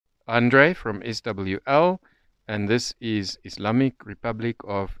Andre from SWL, and this is Islamic Republic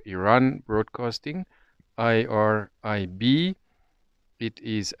of Iran Broadcasting, IRIB. It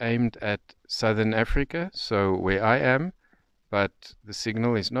is aimed at Southern Africa, so where I am, but the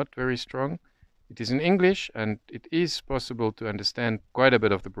signal is not very strong. It is in English, and it is possible to understand quite a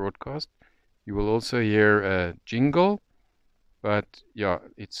bit of the broadcast. You will also hear a jingle, but yeah,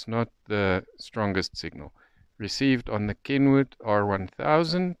 it's not the strongest signal. Received on the Kenwood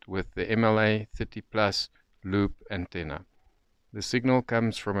R1000 with the MLA 30 plus loop antenna. The signal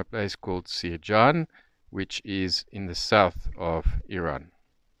comes from a place called Sirjan, which is in the south of Iran.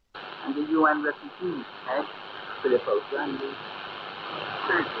 And the UN refugee head, Filippo Grandi,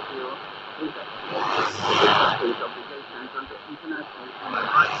 shared with you his obligations under international human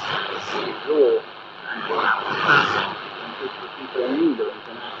rights, law, and which the people in need of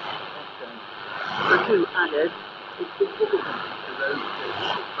international protection. The two added, it's significant to those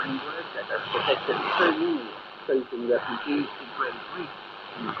legal framework that has protected so many facing refugees to great grief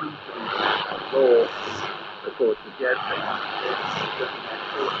in breach of international law. The court suggested looking at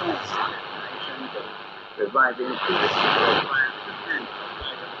four destinations and reviving previously plans to send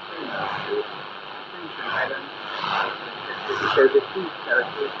asylum claimants to detention islands to show the true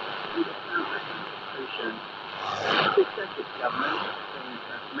characters with a concentration. The executive government claims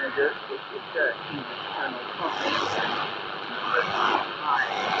that measure is exert internal confidence and high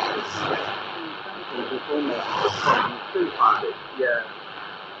before making the problem so far this year.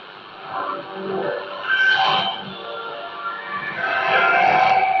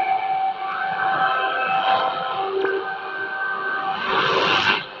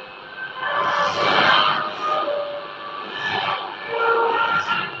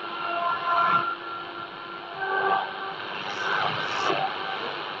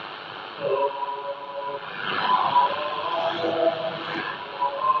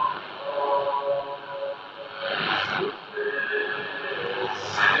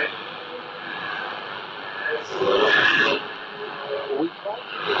 We try to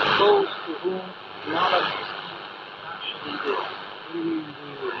get those to whom knowledge actually is. Meaning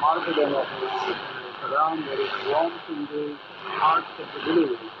the martyrdom of the Quran, there is warmth in the hearts of the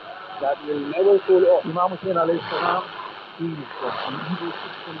believers that will never fall off. Imam Hussein alayhi salam feels that the evil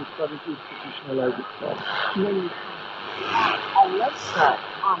system is starting to institutionalize itself. I love that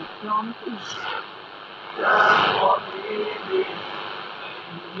Islam is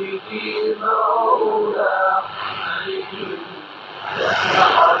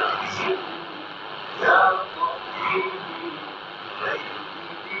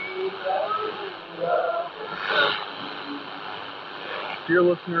Dear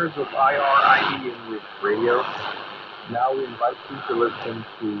listeners of IRIB English Radio, now we invite you to listen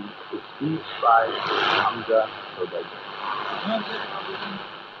to the speech by Hamza Obed.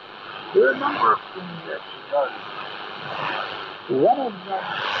 There are a number of things that she does. One of them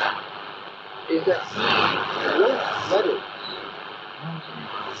is that she wrote letters.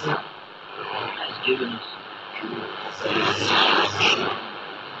 Has given us